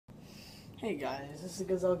Hey guys, this is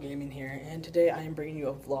Gazelle Gaming here, and today I am bringing you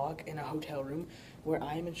a vlog in a hotel room where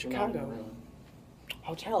I am in Chicago.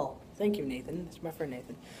 Hotel. Thank you, Nathan. It's my friend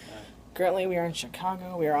Nathan. Currently, we are in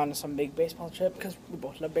Chicago. We are on some big baseball trip because we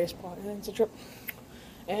both love baseball, and it's a trip.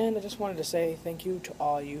 And I just wanted to say thank you to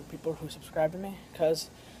all you people who subscribe to me, because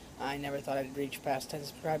I never thought I'd reach past 10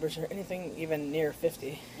 subscribers or anything even near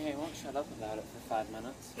 50. Yeah, you won't shut up about it for 5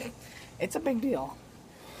 minutes. It's a big deal.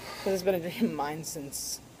 Because it's been a dream of mine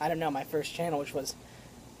since, I don't know, my first channel, which was,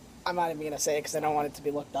 I'm not even going to say it because I don't want it to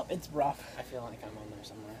be looked up. It's rough. I feel like I'm on there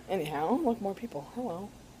somewhere. Anyhow, look, more people. Hello.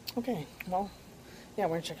 Okay, well, yeah,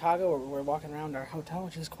 we're in Chicago. We're walking around our hotel,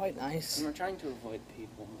 which is quite nice. And we're trying to avoid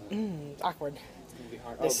people, but It's awkward. it's going to be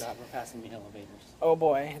hard. This- Oh god, we're passing the elevators. Oh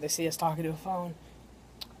boy, they see us talking to a phone.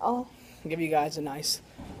 I'll give you guys a nice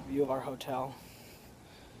view of our hotel.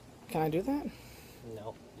 Can I do that?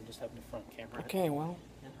 No, you just have the front camera. Okay, well.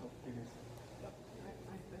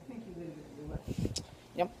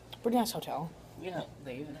 Yep, pretty nice hotel. Yeah,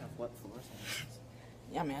 they even have wet floors.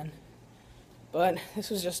 Yeah, man. But this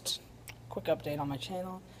was just a quick update on my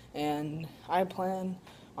channel, and I plan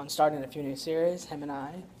on starting a few new series. Him and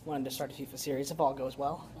I wanted to start a FIFA series if all goes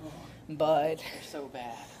well. But They're so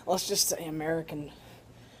bad. let's just say American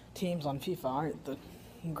teams on FIFA aren't the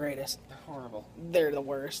greatest. They're horrible. They're the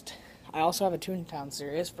worst. I also have a Toontown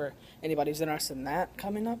series for anybody who's interested in that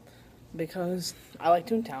coming up, because I like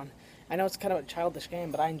Toontown. I know it's kind of a childish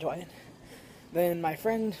game, but I enjoy it. Then my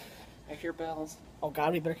friend... I hear bells. Oh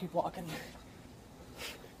god, we better keep walking.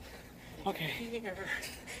 Okay.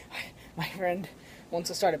 My friend wants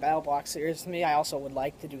to start a Battle Block series with me. I also would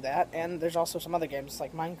like to do that. And there's also some other games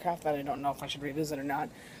like Minecraft that I don't know if I should revisit or not.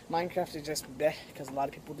 Minecraft is just bleh, because a lot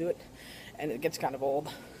of people do it. And it gets kind of old.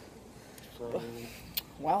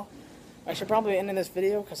 Well, I should probably end in this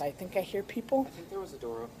video because I think I hear people. I think there was a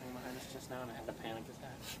door opening behind us just now and I had a panic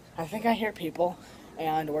attack. I think I hear people.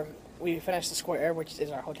 And we finished the square, which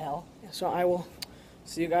is our hotel. So I will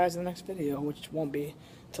see you guys in the next video, which won't be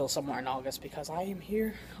till somewhere in August because I am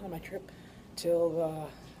here on my trip till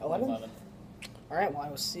the 11th. Alright, well I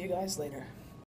will see you guys later.